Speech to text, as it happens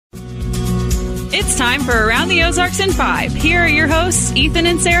It's time for Around the Ozarks in 5. Here are your hosts, Ethan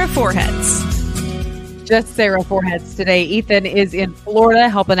and Sarah Foreheads. Just Sarah Foreheads today. Ethan is in Florida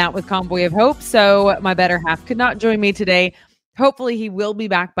helping out with Convoy of Hope, so my better half could not join me today. Hopefully he will be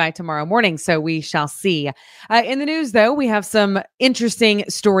back by tomorrow morning, so we shall see. In the news, though, we have some interesting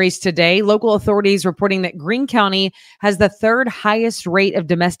stories today. Local authorities reporting that Greene County has the third highest rate of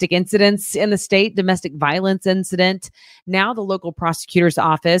domestic incidents in the state, domestic violence incident. Now the local prosecutor's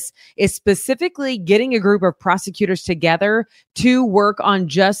office is specifically getting a group of prosecutors together to work on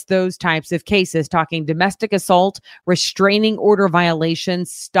just those types of cases, talking domestic assault, restraining order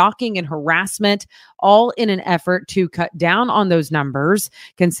violations, stalking and harassment, all in an effort to cut down on those numbers,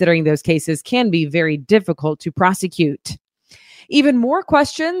 considering those cases can be very difficult to prosecute. Even more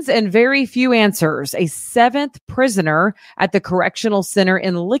questions and very few answers. A 7th prisoner at the correctional center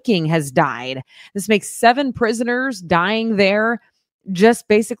in Licking has died. This makes 7 prisoners dying there just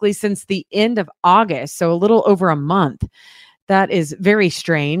basically since the end of August, so a little over a month. That is very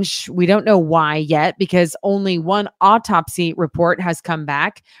strange. We don't know why yet because only one autopsy report has come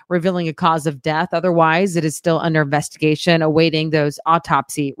back revealing a cause of death. Otherwise, it is still under investigation, awaiting those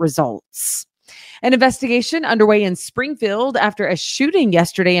autopsy results. An investigation underway in Springfield after a shooting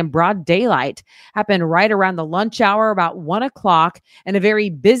yesterday in broad daylight. Happened right around the lunch hour, about 1 o'clock, in a very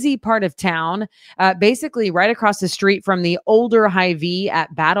busy part of town, basically right across the street from the older Hy-Vee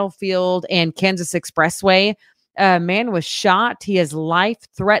at Battlefield and Kansas Expressway. A man was shot. He has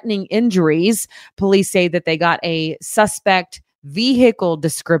life-threatening injuries. Police say that they got a suspect vehicle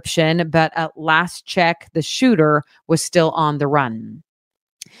description, but at last check, the shooter was still on the run.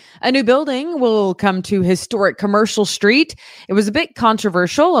 A new building will come to historic Commercial Street. It was a bit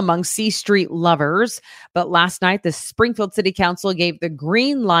controversial among C Street lovers, but last night the Springfield City Council gave the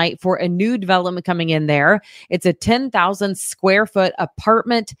green light for a new development coming in there. It's a 10,000 square foot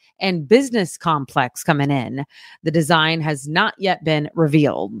apartment and business complex coming in. The design has not yet been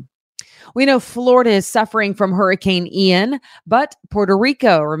revealed. We know Florida is suffering from Hurricane Ian, but Puerto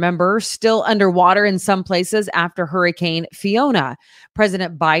Rico, remember, still underwater in some places after Hurricane Fiona.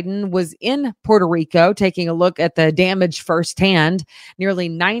 President Biden was in Puerto Rico taking a look at the damage firsthand. Nearly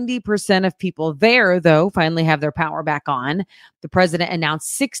 90% of people there, though, finally have their power back on. The president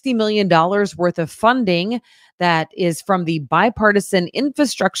announced $60 million worth of funding that is from the bipartisan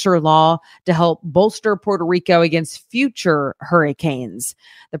infrastructure law to help bolster Puerto Rico against future hurricanes.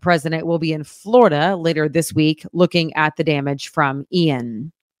 The president will be in Florida later this week looking at the damage from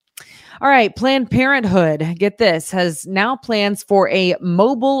Ian. All right, Planned Parenthood, get this, has now plans for a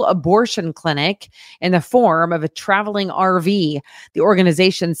mobile abortion clinic in the form of a traveling RV. The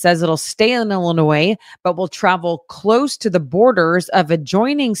organization says it'll stay in Illinois, but will travel close to the borders of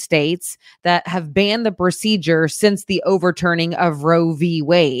adjoining states that have banned the procedure since the overturning of Roe v.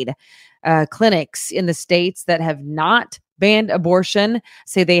 Wade. Clinics in the states that have not banned abortion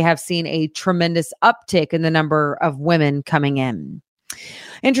say they have seen a tremendous uptick in the number of women coming in.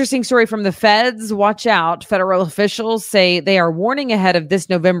 Interesting story from the feds. Watch out. Federal officials say they are warning ahead of this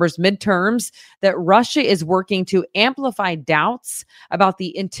November's midterms that Russia is working to amplify doubts about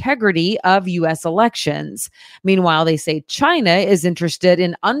the integrity of U.S. elections. Meanwhile, they say China is interested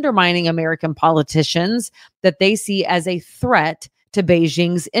in undermining American politicians that they see as a threat to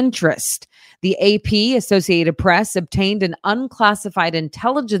Beijing's interest. The AP, Associated Press, obtained an unclassified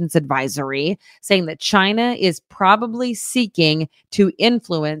intelligence advisory saying that China is probably seeking to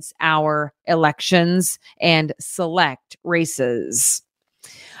influence our elections and select races.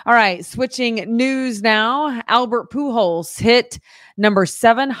 All right, switching news now. Albert Pujols hit number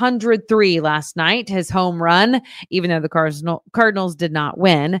 703 last night, his home run, even though the Cardinals did not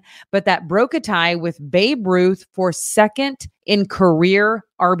win. But that broke a tie with Babe Ruth for second in career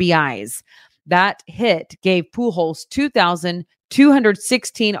RBIs. That hit gave Pujols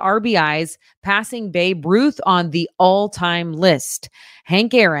 2,216 RBIs, passing Babe Ruth on the all-time list.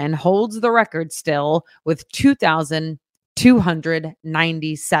 Hank Aaron holds the record still with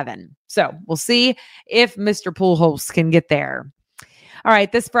 2,297. So we'll see if Mr. Pujols can get there. All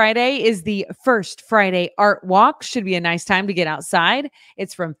right, this Friday is the first Friday Art Walk. Should be a nice time to get outside.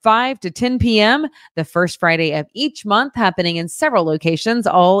 It's from 5 to 10 p.m., the first Friday of each month, happening in several locations,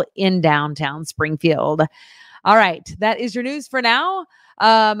 all in downtown Springfield. All right, that is your news for now.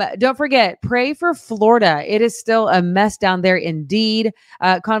 Don't forget, pray for Florida. It is still a mess down there indeed.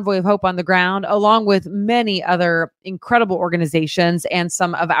 Convoy of Hope on the ground, along with many other incredible organizations and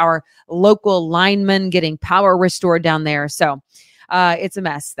some of our local linemen getting power restored down there. So It's a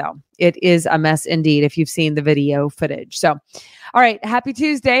mess, though. It is a mess indeed if you've seen the video footage. So, all right. Happy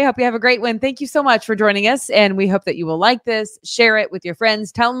Tuesday. Hope you have a great one. Thank you so much for joining us. And we hope that you will like this, share it with your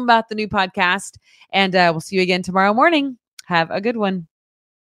friends, tell them about the new podcast, and we'll see you again tomorrow morning. Have a good one.